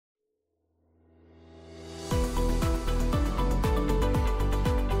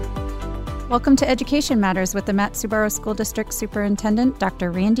Welcome to Education Matters with the Mat-Su-Borough School District Superintendent,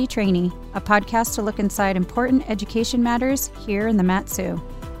 Dr. Randy Trainey, a podcast to look inside important education matters here in the Mat-Su.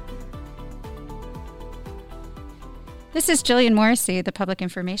 This is Jillian Morrissey, the Public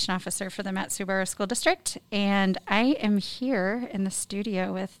Information Officer for the Mat-Su-Borough School District, and I am here in the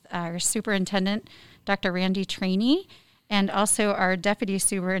studio with our Superintendent, Dr. Randy Trainey, and also our Deputy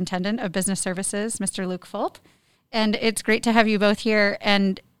Superintendent of Business Services, Mr. Luke Fulp. And it's great to have you both here,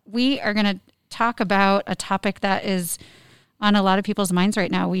 and we are going to talk about a topic that is on a lot of people's minds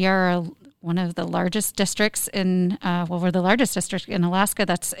right now. We are one of the largest districts we're the largest district in Alaska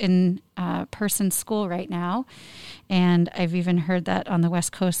that's in person school right now. And I've even heard that on the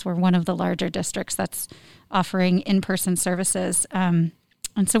West Coast, we're one of the larger districts that's offering in-person services. And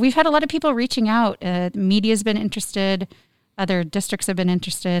so we've had a lot of people reaching out. The media's been interested. Other districts have been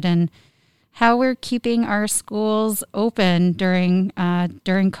interested in how we're keeping our schools open during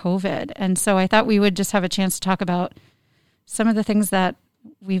COVID. And so I thought we would just have a chance to talk about some of the things that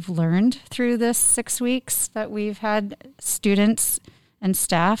we've learned through this 6 weeks that we've had students and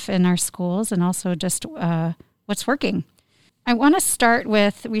staff in our schools, and also just what's working. I want to start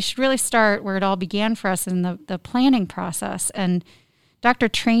we should really start where it all began for us in the planning process. And Dr.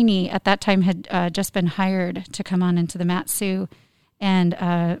 Trainey at that time had just been hired to come on into the Mat-Su. And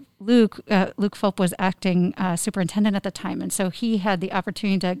Luke Fulp was acting superintendent at the time. And so he had the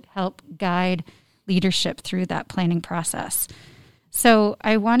opportunity to help guide leadership through that planning process. So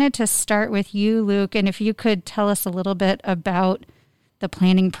I wanted to start with you, Luke, and if you could tell us a little bit about the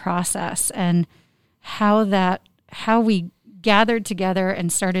planning process and how we gathered together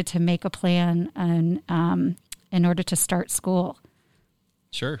and started to make a plan and in order to start school.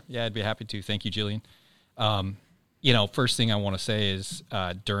 Sure. Yeah, I'd be happy to. Thank you, Jillian. First thing I want to say is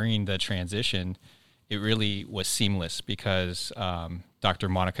during the transition, it really was seamless because Dr.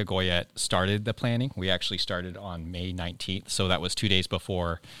 Monica Goyette started the planning. We actually started on May 19th, so that was 2 days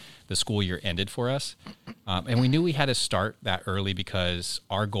before the school year ended for us. And we knew we had to start that early because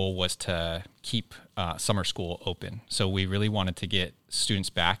our goal was to keep summer school open. So we really wanted to get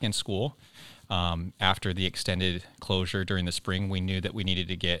students back in school. After the extended closure during the spring, we knew that we needed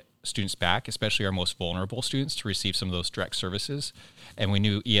to get students back, especially our most vulnerable students, to receive some of those direct services. And we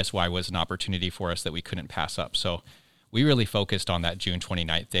knew ESY was an opportunity for us that we couldn't pass up. So we really focused on that June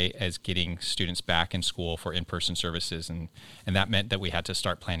 29th date as getting students back in school for in-person services. And that meant that we had to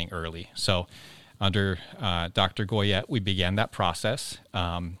start planning early. So under Dr. Goyette, we began that process.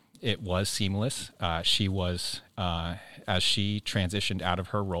 It was seamless. She was, as she transitioned out of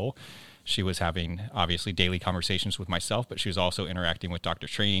her role, she was having, obviously, daily conversations with myself, but she was also interacting with Dr.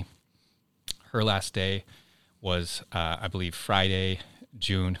 Trainey. Her last day was, I believe, Friday,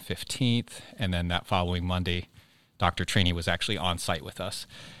 June 15th, and then that following Monday, Dr. Trainey was actually on site with us.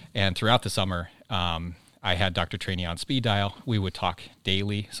 And throughout the summer, I had Dr. Trainey on speed dial. We would talk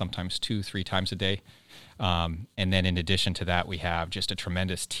daily, sometimes 2-3 times a day. And then in addition to that, we have just a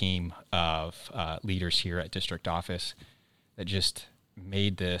tremendous team of leaders here at district office that just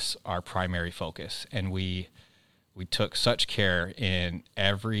made this our primary focus. And we took such care in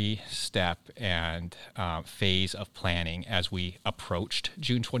every step and phase of planning as we approached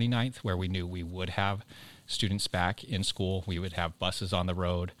June 29th, where we knew we would have students back in school. We would have buses on the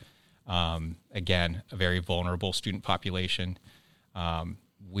road. Again, a very vulnerable student population.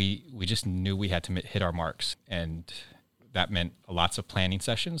 We just knew we had to hit our marks, and that meant lots of planning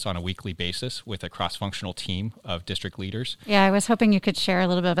sessions on a weekly basis with a cross-functional team of district leaders. Yeah, I was hoping you could share a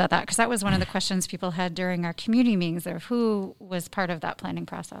little bit about that, because that was one of the questions people had during our community meetings, of who was part of that planning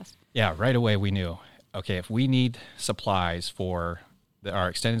process. Yeah, right away we knew, okay, if we need supplies for our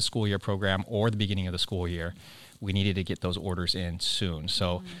extended school year program or the beginning of the school year, we needed to get those orders in soon.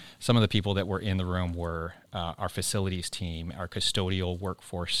 So some of the people that were in the room were our facilities team, our custodial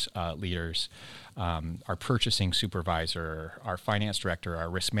workforce leaders, our purchasing supervisor, our finance director, our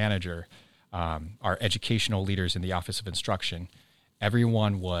risk manager, our educational leaders in the Office of Instruction.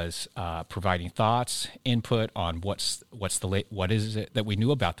 Everyone was providing thoughts, input on what is it that we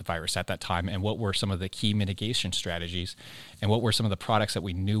knew about the virus at that time, and what were some of the key mitigation strategies, and what were some of the products that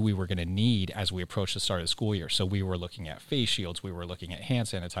we knew we were going to need as we approached the start of the school year. So we were looking at face shields, we were looking at hand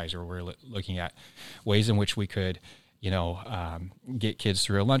sanitizer, we were looking at ways in which we could, get kids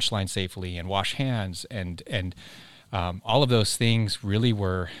through a lunch line safely and wash hands, and all of those things really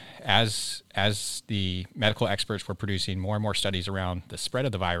were, as the medical experts were producing more and more studies around the spread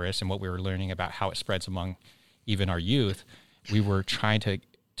of the virus and what we were learning about how it spreads among even our youth, we were trying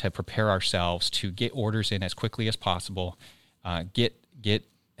to prepare ourselves to get orders in as quickly as possible, get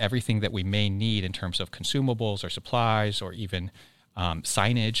everything that we may need in terms of consumables or supplies or even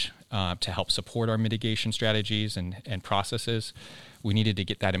signage to help support our mitigation strategies and processes. We needed to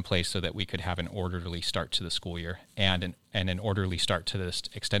get that in place so that we could have an orderly start to the school year and an orderly start to this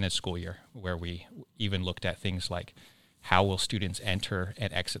extended school year, where we even looked at things like how will students enter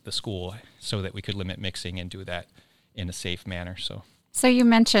and exit the school so that we could limit mixing and do that in a safe manner. So you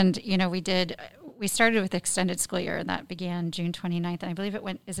mentioned, we started with extended school year, and that began June 29th, and I believe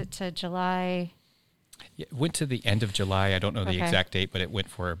is it to July? It went to the end of July. I don't know the exact date, but it went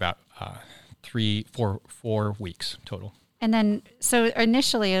for about 4 weeks total. And then, so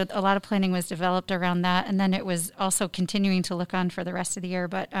initially a lot of planning was developed around that, and then it was also continuing to look on for the rest of the year.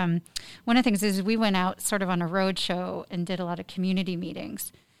 But one of the things is we went out sort of on a road show and did a lot of community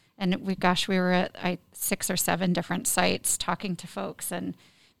meetings. And we were at 6 or 7 different sites talking to folks and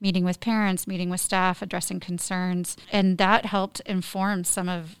meeting with parents, meeting with staff, addressing concerns. And that helped inform some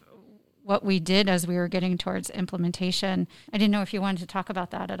of what we did as we were getting towards implementation. I didn't know if you wanted to talk about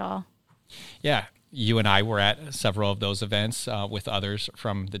that at all. Yeah. You and I were at several of those events with others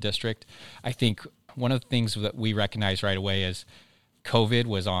from the district. I think one of the things that we recognized right away is COVID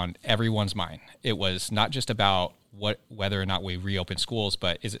was on everyone's mind. It was not just about whether or not we reopen schools,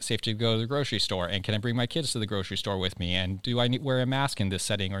 but is it safe to go to the grocery store? And can I bring my kids to the grocery store with me? And do I need wear a mask in this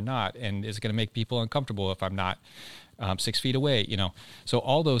setting or not? And is it going to make people uncomfortable if I'm not 6 feet away? So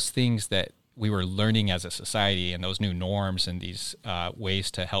all those things that we were learning as a society and those new norms and these ways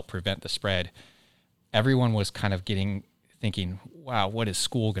to help prevent the spread, everyone was kind of thinking, wow, what is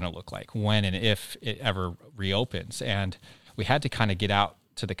school going to look like when and if it ever reopens? And we had to kind of get out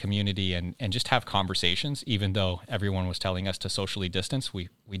to the community and just have conversations, even though everyone was telling us to socially distance. We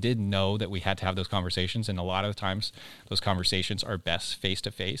did know that we had to have those conversations, and a lot of the times those conversations are best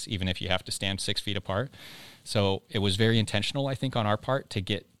face-to-face, even if you have to stand 6 feet apart. So it was very intentional, I think, on our part to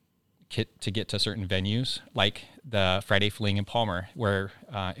get to certain venues like the Friday Fling in Palmer, where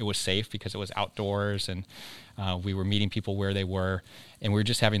it was safe because it was outdoors and we were meeting people where they were, and we were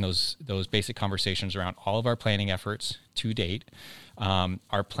just having those basic conversations around all of our planning efforts to date,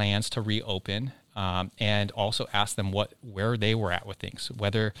 our plans to reopen, and also ask them where they were at with things,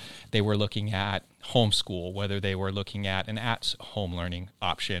 whether they were looking at homeschool, whether they were looking at an at-home learning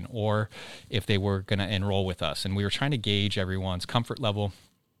option, or if they were going to enroll with us. And we were trying to gauge everyone's comfort level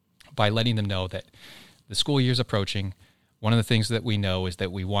by letting them know that the school year is approaching. One of the things that we know is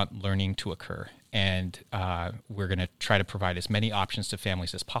that we want learning to occur, and we're going to try to provide as many options to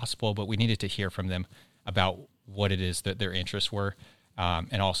families as possible, but we needed to hear from them about what it is that their interests were,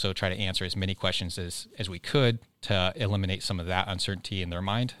 and also try to answer as many questions as we could to eliminate some of that uncertainty in their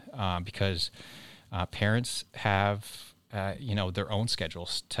mind, because parents have their own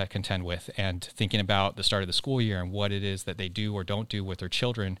schedules to contend with, and thinking about the start of the school year and what it is that they do or don't do with their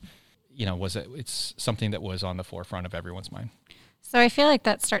children, it's something that was on the forefront of everyone's mind. So I feel like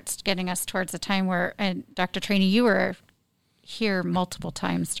that starts getting us towards a time where, and Dr. Trainey, you were here multiple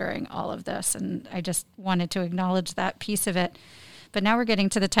times during all of this, and I just wanted to acknowledge that piece of it. But now we're getting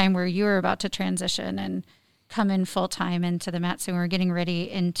to the time where you are about to transition and come in full time into the MATSU, and we're getting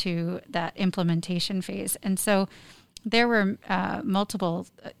ready into that implementation phase. And so there were multiple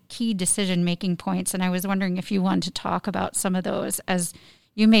key decision-making points, and I was wondering if you wanted to talk about some of those, as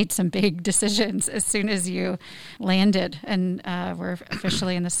you made some big decisions as soon as you landed and were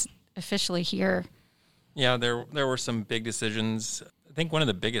officially here. Yeah, there were some big decisions. I think one of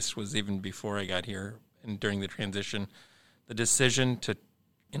the biggest was even before I got here and during the transition, the decision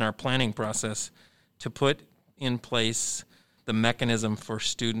in our planning process, to put in place the mechanism for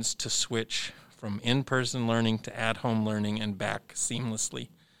students to switch from in-person learning to at-home learning and back seamlessly.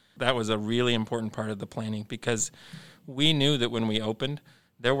 That was a really important part of the planning, because we knew that when we opened,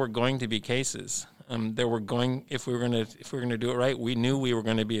 there were going to be cases. If we were going to do it right, we knew we were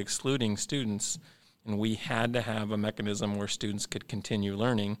going to be excluding students, and we had to have a mechanism where students could continue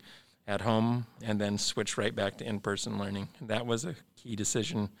learning at home and then switch right back to in-person learning. That was a key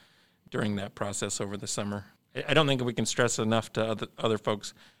decision during that process over the summer. I don't think we can stress enough to other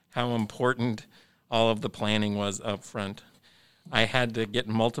folks how important all of the planning was up front. I had to get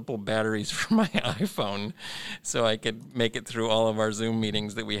multiple batteries for my iPhone so I could make it through all of our Zoom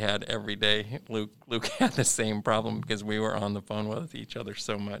meetings that we had every day. Luke had the same problem because we were on the phone with each other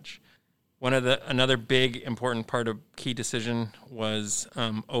so much. Another big important part of key decision was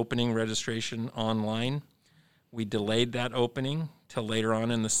opening registration online. We delayed that opening till later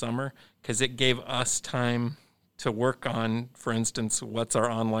on in the summer because it gave us time to work on, for instance, what's our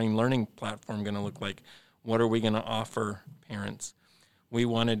online learning platform going to look like? What are we going to offer parents? We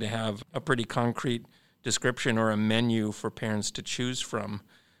wanted to have a pretty concrete description or a menu for parents to choose from,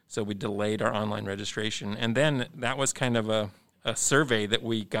 so we delayed our online registration. And then that was kind of a a survey that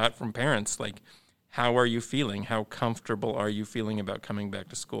we got from parents, like, how are you feeling? How comfortable are you feeling about coming back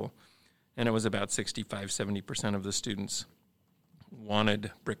to school? And it was about 65-70% of the students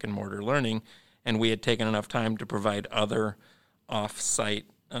wanted brick and mortar learning, and we had taken enough time to provide other off-site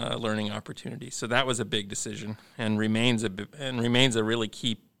learning opportunities. So that was a big decision, and remains a really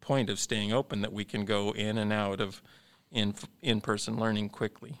key point of staying open, that we can go in and out of in-person learning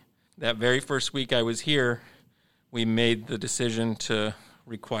quickly. That very first week I was here, we made the decision to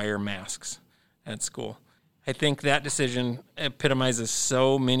require masks at school. I think that decision epitomizes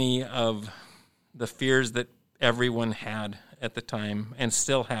so many of the fears that everyone had at the time and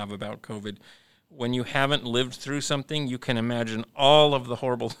still have about COVID. When you haven't lived through something, you can imagine all of the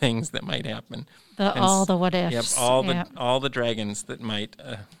horrible things that might happen. All the what ifs. Yep, all the dragons that might,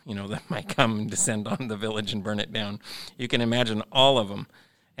 that might come and descend on the village and burn it down. You can imagine all of them.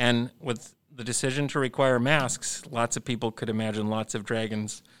 And with the decision to require masks, lots of people could imagine lots of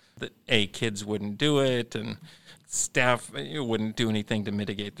dragons that, kids wouldn't do it, and staff wouldn't do anything to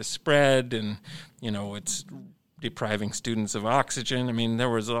mitigate the spread, and, it's depriving students of oxygen. I mean, there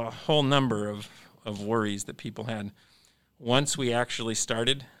was a whole number of worries that people had. Once we actually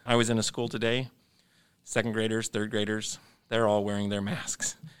started, I was in a school today, second graders, third graders, they're all wearing their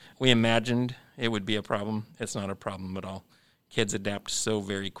masks. We imagined it would be a problem. It's not a problem at all. Kids adapt so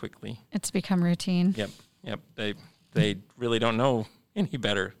very quickly. It's become routine. Yep. They really don't know any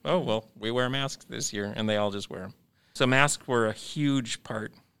better. Oh, well, we wear masks this year, and they all just wear them. So masks were a huge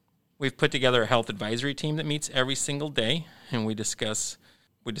part. We've put together a health advisory team that meets every single day, and we discuss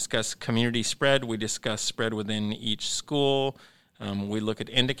community spread. We discuss spread within each school. We look at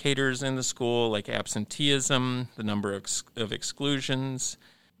indicators in the school like absenteeism, the number of exclusions.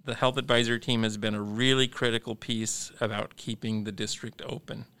 The health advisory team has been a really critical piece about keeping the district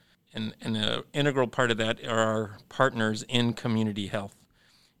open. And an integral part of that are our partners in community health.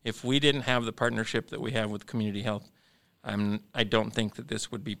 If we didn't have the partnership that we have with community health, I don't think that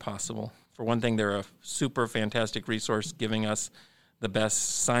this would be possible. For one thing, they're a super fantastic resource giving us the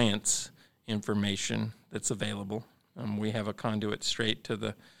best science information that's available. We have a conduit straight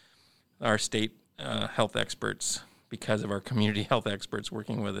to our state health experts because of our community health experts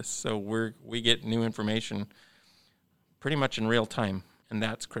working with us. So we get new information pretty much in real time, and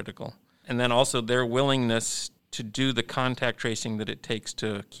that's critical. And then also their willingness to do the contact tracing that it takes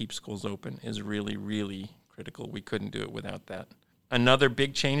to keep schools open is really, really critical. We couldn't do it without that. Another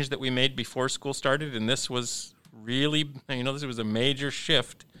big change that we made before school started, and this was really, this was a major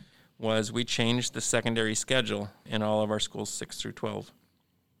shift, was we changed the secondary schedule in all of our schools 6 through 12.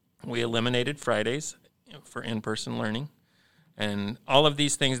 We eliminated Fridays for in-person learning, and all of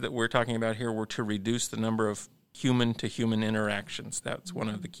these things that we're talking about here were to reduce the number of human-to-human interactions. That's one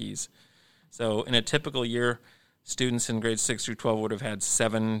of the keys. So in a typical year, students in grades 6 through 12 would have had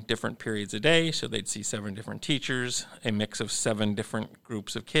 7 different periods a day, so they'd see 7 different teachers, a mix of 7 different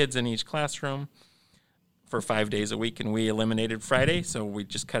groups of kids in each classroom for 5 days a week, and we eliminated Friday, so we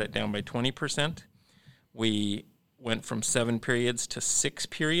just cut it down by 20%. We went from 7 periods to 6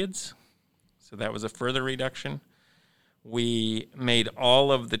 periods, so that was a further reduction. We made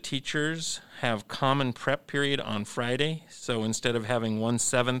all of the teachers have common prep period on Friday, so instead of having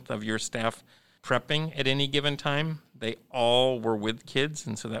 1/7 of your staff prepping at any given time, they all were with kids,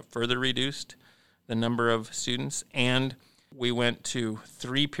 and so that further reduced the number of students. And we went to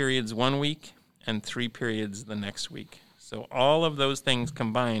 3 periods one week and 3 periods the next week. So all of those things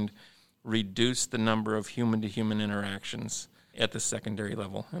combined reduced the number of human-to-human interactions at the secondary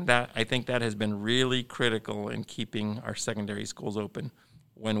level. And I think that has been really critical in keeping our secondary schools open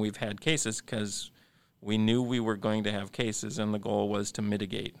when we've had cases, because we knew we were going to have cases, and the goal was to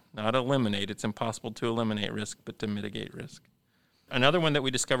mitigate, not eliminate. It's impossible to eliminate risk, but to mitigate risk. Another one that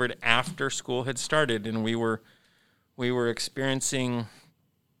we discovered after school had started, and we were experiencing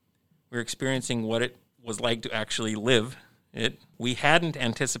what it was like to actually live it. We hadn't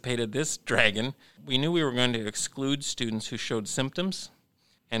anticipated this dragon. We knew we were going to exclude students who showed symptoms,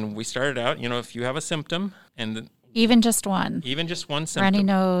 and we started out, if you have a symptom, and even just one symptom,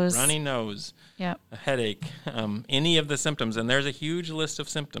 runny nose, yep, a headache, any of the symptoms, and there's a huge list of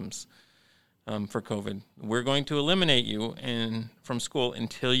symptoms for COVID. We're going to eliminate you from school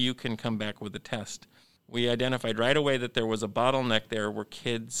until you can come back with a test. We identified right away that there was a bottleneck there where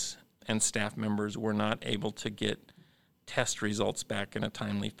kids and staff members were not able to get test results back in a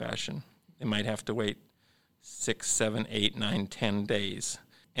timely fashion. They might have to wait 6, 7, 8, 9, 10 days.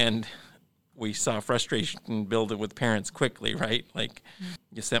 And we saw frustration build with parents quickly, right? Like,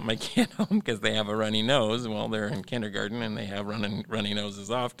 you sent my kid home because they have a runny nose. Well, they're in kindergarten and they have runny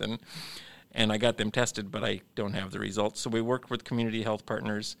noses often. and I got them tested, but I don't have the results. So we worked with community health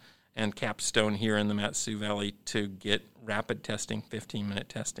partners and Capstone here in the Mat-Su Valley to get rapid testing, 15-minute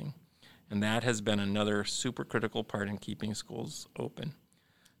testing. And that has been another super critical part in keeping schools open.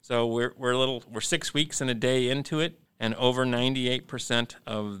 So we're 6 weeks and a day into it, and over 98%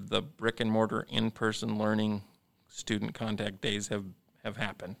 of the brick and mortar in-person learning student contact days have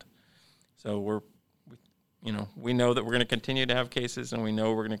happened. So we know that we're going to continue to have cases, and we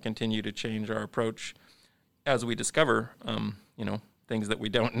know we're going to continue to change our approach as we discover, things that we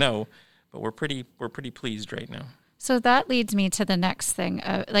don't know. But we're pretty pleased right now. So that leads me to the next thing.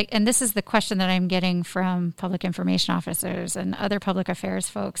 And this is the question that I'm getting from public information officers and other public affairs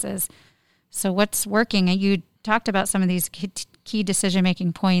folks is, so what's working? And you talked about some of these key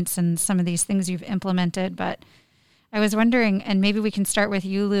decision-making points and some of these things you've implemented, but I was wondering, and maybe we can start with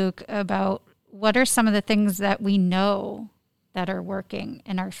you, Luke, about what are some of the things that we know that are working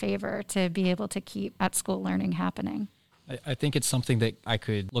in our favor to be able to keep at-school learning happening? I think it's something that I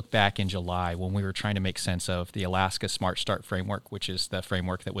could look back in July when we were trying to make sense of the Alaska Smart Start framework, which is the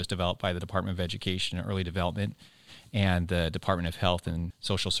framework that was developed by the Department of Education and Early Development and the Department of Health and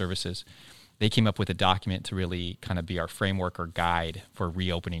Social Services. They came up with a document to really kind of be our framework or guide for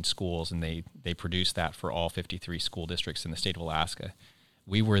reopening schools, and they produced that for all 53 school districts in the state of Alaska.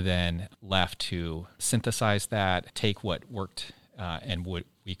 We were then left to synthesize that, take what worked, and what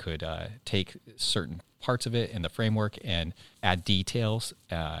we could take certain parts of it in the framework and add details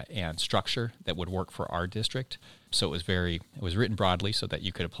and structure that would work for our district. So it was written broadly so that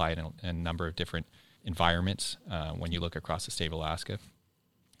you could apply it in a number of different environments. When you look across the state of Alaska,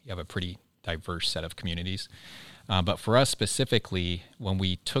 you have a pretty diverse set of communities. But for us specifically, when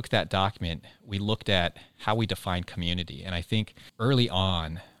we took that document, we looked at how we define community. And I think early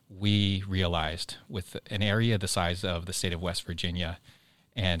on, we realized with an area the size of the state of West Virginia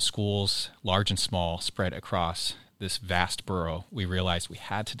and schools, large and small, spread across this vast borough, we realized we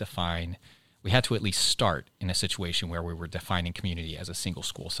had to at least start in a situation where we were defining community as a single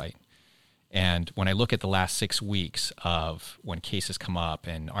school site. And when I look at the last 6 weeks of when cases come up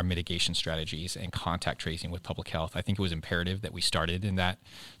and our mitigation strategies and contact tracing with public health, I think it was imperative that we started in that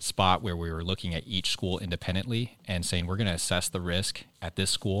spot where we were looking at each school independently and saying we're going to assess the risk at this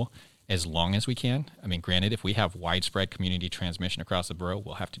school as long as we can. I mean, granted, if we have widespread community transmission across the borough,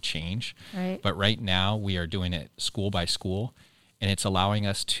 we'll have to change. Right. But right now we are doing it school by school, and it's allowing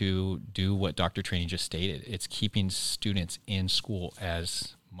us to do what Dr. Trainey just stated. It's keeping students in school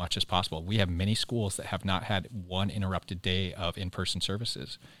as much as possible. We have many schools that have not had one interrupted day of in-person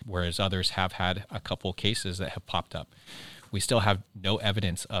services, whereas others have had a couple cases that have popped up. We still have no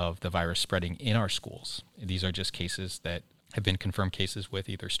evidence of the virus spreading in our schools. These are just cases that have been confirmed cases with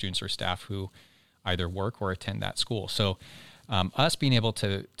either students or staff who either work or attend that school. So us being able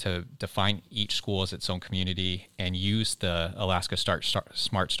to define each school as its own community and use the Alaska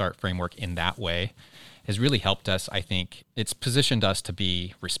Smart Start framework in that way has really helped us. I think it's positioned us to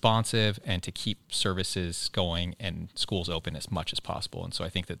be responsive and to keep services going and schools open as much as possible. And so I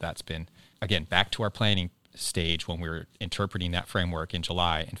think that that's been, again, back to our planning stage when we were interpreting that framework in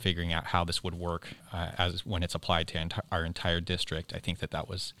July and figuring out how this would work as when it's applied to our entire district. I think that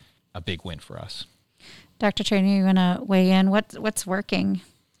was a big win for us. Dr. Trainey, you want to weigh in? What's working?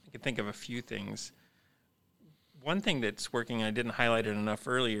 I can think of a few things. One thing that's working, I didn't highlight it enough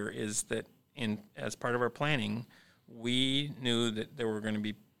earlier, is that as part of our planning, we knew that there were going to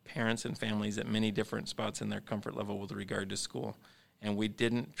be parents and families at many different spots in their comfort level with regard to school. And we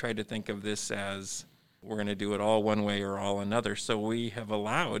didn't try to think of this as we're going to do it all one way or all another. So we have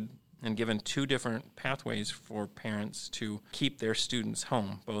allowed and given two different pathways for parents to keep their students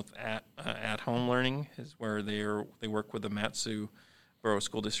home. Both at home learning is where they work with a Mat-Su Borough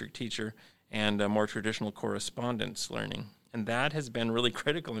School District teacher, and more traditional correspondence learning. And that has been really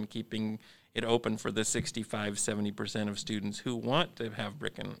critical in keeping it open for the 65-70% of students who want to have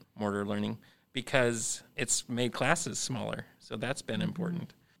brick and mortar learning, because it's made classes smaller. So that's been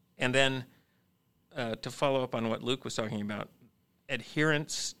important. And then to follow up on what Luke was talking about,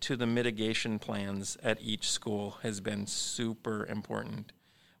 adherence to the mitigation plans at each school has been super important.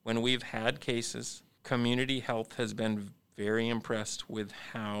 When we've had cases, community health has been very impressed with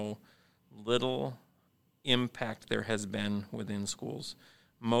how little impact there has been within schools.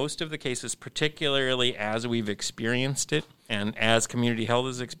 Most of the cases, particularly as we've experienced it and as community health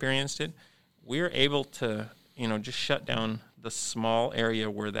has experienced it, we're able to, just shut down the small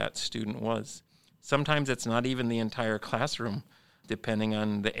area where that student was. Sometimes it's not even the entire classroom, depending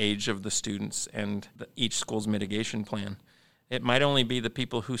on the age of the students and each school's mitigation plan. It might only be the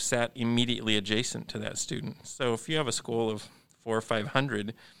people who sat immediately adjacent to that student. So if you have a school of 400 or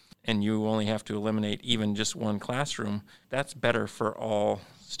 500 and you only have to eliminate even just one classroom, that's better for all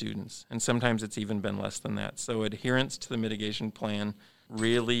students. And sometimes it's even been less than that. So adherence to the mitigation plan,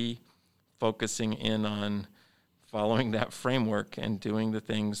 really focusing in on following that framework and doing the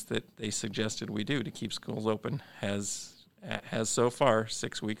things that they suggested we do to keep schools open has so far,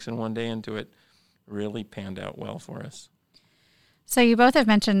 6 weeks and 1 day into it, really panned out well for us. So you both have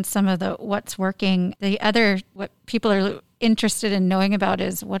mentioned some of the what's working. The other, what people are interested in knowing about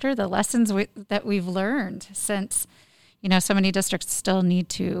is what are the lessons that we've learned since, so many districts still need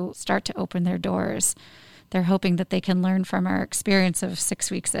to start to open their doors. They're hoping that they can learn from our experience of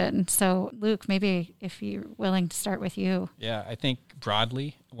 6 weeks in. So Luke, maybe if you're willing to start with you. Yeah, I think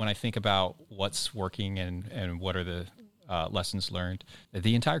broadly, when I think about what's working and what are the lessons learned,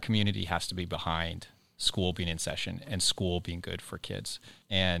 the entire community has to be behind school being in session and school being good for kids.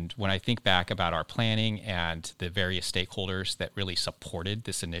 And when I think back about our planning and the various stakeholders that really supported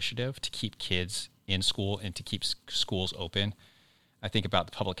this initiative to keep kids in school and to keep schools open, I think about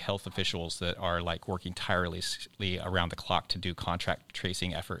the public health officials that are working tirelessly around the clock to do contract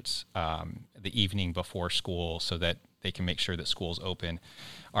tracing efforts the evening before school so that they can make sure that school's open.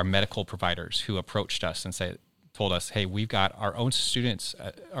 Our medical providers who approached us and told us, hey, we've got our own students,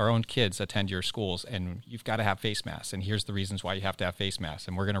 our own kids attend your schools, and you've got to have face masks, and here's the reasons why you have to have face masks,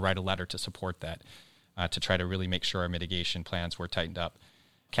 and we're going to write a letter to support that, to try to really make sure our mitigation plans were tightened up.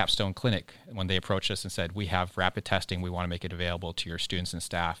 Capstone Clinic, when they approached us and said, we have rapid testing, we want to make it available to your students and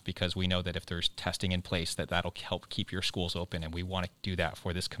staff because we know that if there's testing in place, that'll help keep your schools open, and we want to do that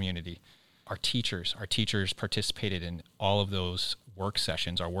for this community. Our teachers participated in all of those work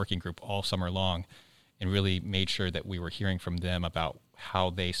sessions, our working group all summer long, and really made sure that we were hearing from them about how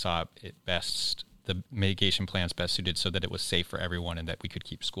they saw it best, the mitigation plans best suited so that it was safe for everyone and that we could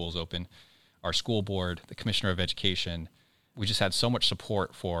keep schools open. Our school board, the Commissioner of Education, we just had so much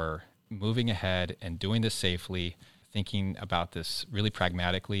support for moving ahead and doing this safely, thinking about this really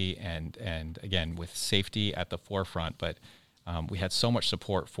pragmatically and again, with safety at the forefront. But we had so much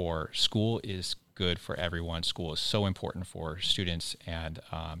support for school is good for everyone. School is so important for students, and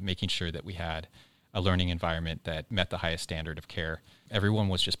making sure that we had a learning environment that met the highest standard of care. Everyone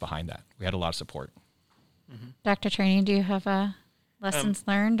was just behind that. We had a lot of support. Mm-hmm. Dr. Trainey, do you have lessons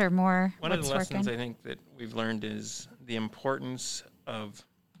learned or more? One of the lessons I think that we've learned is the importance of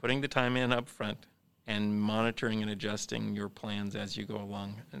putting the time in up front and monitoring and adjusting your plans as you go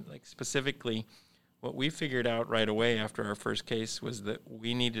along. And specifically, what we figured out right away after our first case was that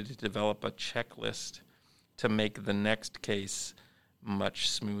we needed to develop a checklist to make the next case much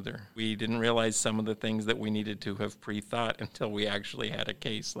smoother. We didn't realize some of the things that we needed to have pre-thought until we actually had a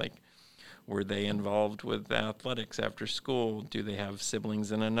case, were they involved with athletics after school? Do they have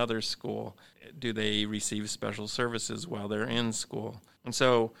siblings in another school? Do they receive special services while they're in school? And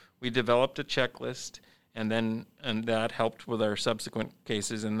so we developed a checklist, and that helped with our subsequent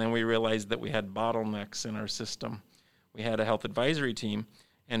cases. And then we realized that we had bottlenecks in our system. We had a health advisory team,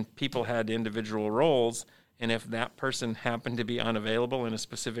 and people had individual roles. And if that person happened to be unavailable in a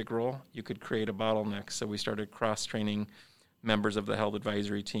specific role, you could create a bottleneck. So we started cross-training members of the health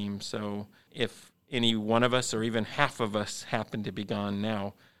advisory team. So if any one of us or even half of us happen to be gone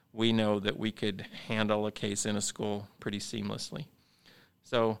now, we know that we could handle a case in a school pretty seamlessly.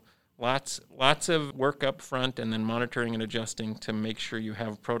 So lots of work up front, and then monitoring and adjusting to make sure you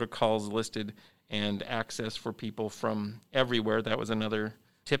have protocols listed and access for people from everywhere. That was another.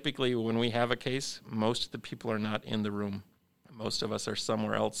 Typically, when we have a case, most of the people are not in the room. Most of us are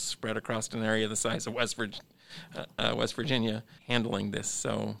somewhere else, spread across an area the size of West Virginia, handling this.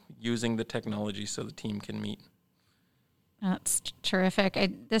 So using the technology so the team can meet. That's terrific.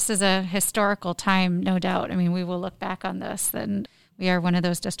 This is a historical time, no doubt. I mean, we will look back on this, and we are one of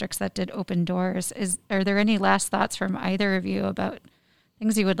those districts that did open doors. Are there any last thoughts from either of you about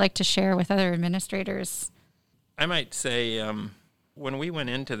things you would like to share with other administrators? I might say when we went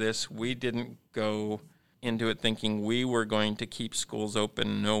into this, we didn't go into it thinking we were going to keep schools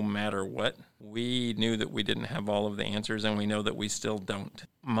open no matter what. We knew that we didn't have all of the answers, and we know that we still don't.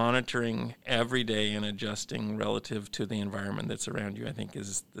 Monitoring every day and adjusting relative to the environment that's around you, I think,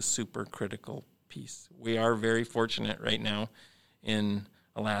 is the super critical piece. We are very fortunate right now in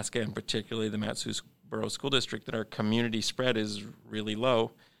Alaska, and particularly the Mat-Su-Borough School District, that our community spread is really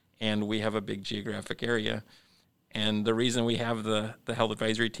low, and we have a big geographic area. And the reason we have the health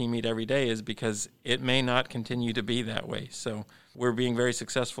advisory team meet every day is because it may not continue to be that way. So we're being very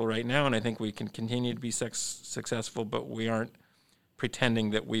successful right now, and I think we can continue to be successful, but we aren't pretending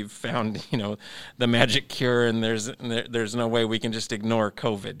that we've found, the magic cure and there's no way we can just ignore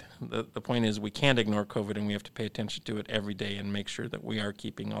COVID. The point is we can't ignore COVID, and we have to pay attention to it every day and make sure that we are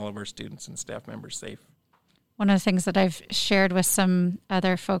keeping all of our students and staff members safe. One of the things that I've shared with some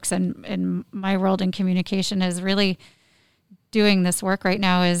other folks in my world in communication is really doing this work right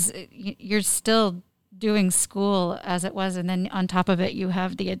now is you're still doing school as it was, and then on top of it you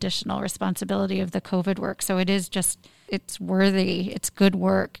have the additional responsibility of the COVID work. So it's worthy, it's good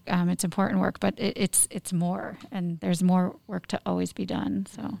work, it's important work, but it's more, and there's more work to always be done.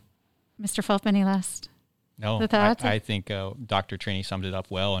 So Mr. Fulp, any last thoughts? I think Dr. Trainee summed it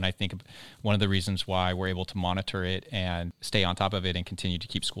up well, and I think one of the reasons why we're able to monitor it and stay on top of it and continue to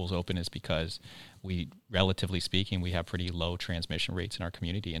keep schools open is because we, relatively speaking, we have pretty low transmission rates in our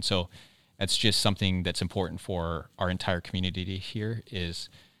community. And so that's just something that's important for our entire community to hear, is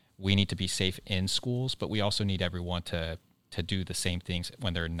we need to be safe in schools, but we also need everyone to do the same things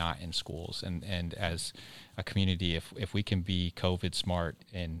when they're not in schools. And as a community, if we can be COVID smart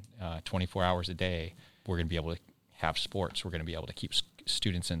in 24 hours a day, we're going to be able to have sports. We're going to be able to keep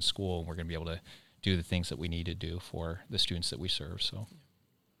students in school, and we're going to be able to do the things that we need to do for the students that we serve. So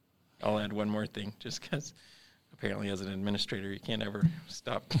I'll add one more thing, just because apparently as an administrator, you can't ever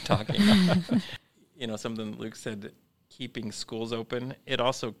stop talking. Something Luke said, keeping schools open. It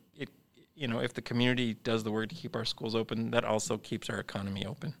if the community does the work to keep our schools open, that also keeps our economy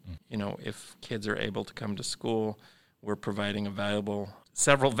open. If kids are able to come to school, we're providing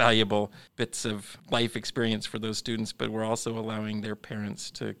several valuable bits of life experience for those students, but we're also allowing their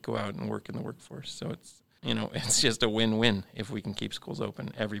parents to go out and work in the workforce. So it's just a win-win. If we can keep schools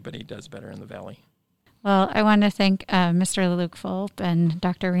open, everybody does better in the Valley. Well, I want to thank Mr. Luke Fulp and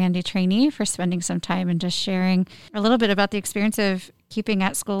Dr. Randy Trainee for spending some time and just sharing a little bit about the experience of keeping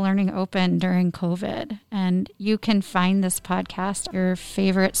at-school learning open during COVID. And you can find this podcast, your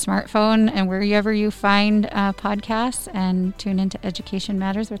favorite smartphone, and wherever you find podcasts, and tune into Education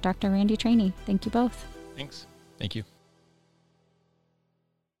Matters with Dr. Randy Trainee. Thank you both. Thanks. Thank you.